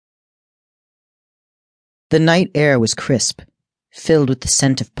The night air was crisp, filled with the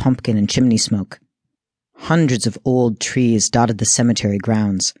scent of pumpkin and chimney smoke. Hundreds of old trees dotted the cemetery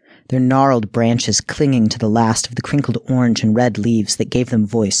grounds, their gnarled branches clinging to the last of the crinkled orange and red leaves that gave them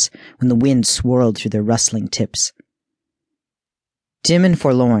voice when the wind swirled through their rustling tips. Dim and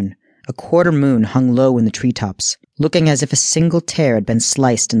forlorn, a quarter moon hung low in the treetops, looking as if a single tear had been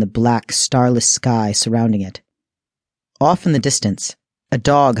sliced in the black, starless sky surrounding it. Off in the distance, a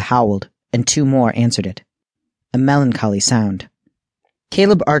dog howled, and two more answered it. A melancholy sound.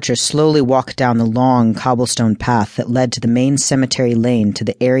 Caleb Archer slowly walked down the long cobblestone path that led to the main cemetery lane to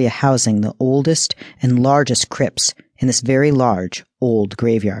the area housing the oldest and largest crypts in this very large, old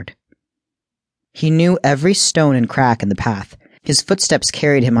graveyard. He knew every stone and crack in the path. His footsteps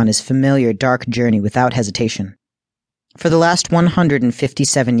carried him on his familiar dark journey without hesitation. For the last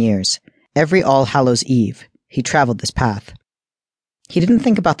 157 years, every All Hallows' Eve, he traveled this path. He didn't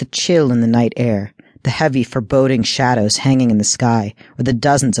think about the chill in the night air, the heavy, foreboding shadows hanging in the sky, or the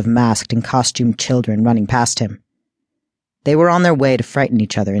dozens of masked and costumed children running past him. They were on their way to frighten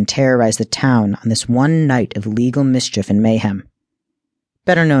each other and terrorize the town on this one night of legal mischief and mayhem.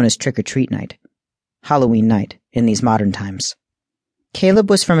 Better known as trick-or-treat night. Halloween night, in these modern times. Caleb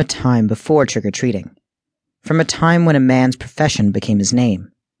was from a time before trick-or-treating. From a time when a man's profession became his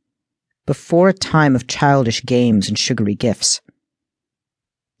name. Before a time of childish games and sugary gifts.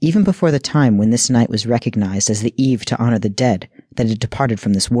 Even before the time when this night was recognized as the eve to honor the dead that had departed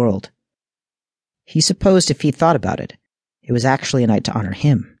from this world. He supposed if he thought about it, it was actually a night to honor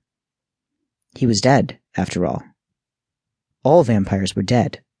him. He was dead, after all. All vampires were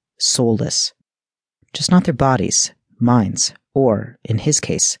dead, soulless. Just not their bodies, minds, or, in his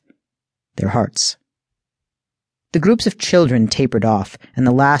case, their hearts. The groups of children tapered off, and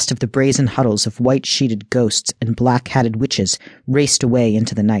the last of the brazen huddles of white-sheeted ghosts and black-hatted witches raced away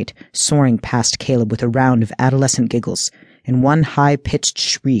into the night, soaring past Caleb with a round of adolescent giggles and one high-pitched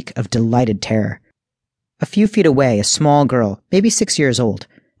shriek of delighted terror. A few feet away, a small girl, maybe 6 years old,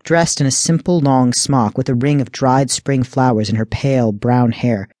 dressed in a simple long smock with a ring of dried spring flowers in her pale brown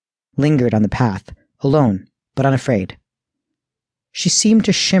hair, lingered on the path, alone, but unafraid. She seemed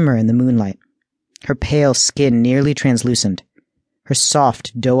to shimmer in the moonlight, her pale skin nearly translucent. Her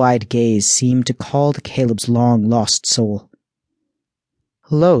soft, doe-eyed gaze seemed to call to Caleb's long-lost soul.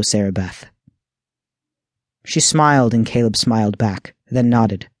 "Hello, Sarah Beth." She smiled, and Caleb smiled back, then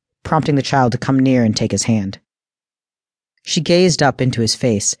nodded, prompting the child to come near and take his hand. She gazed up into his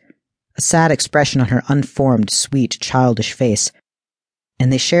face, a sad expression on her unformed, sweet, childish face,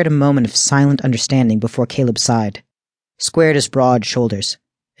 and they shared a moment of silent understanding before Caleb sighed, squared his broad shoulders,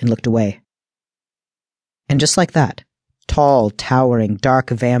 and looked away. And just like that, tall, towering, dark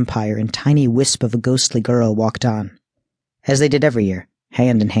vampire and tiny wisp of a ghostly girl walked on, as they did every year,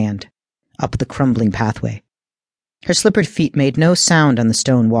 hand in hand, up the crumbling pathway. Her slippered feet made no sound on the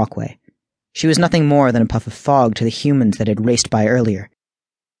stone walkway. She was nothing more than a puff of fog to the humans that had raced by earlier.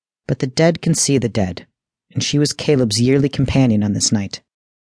 But the dead can see the dead, and she was Caleb's yearly companion on this night.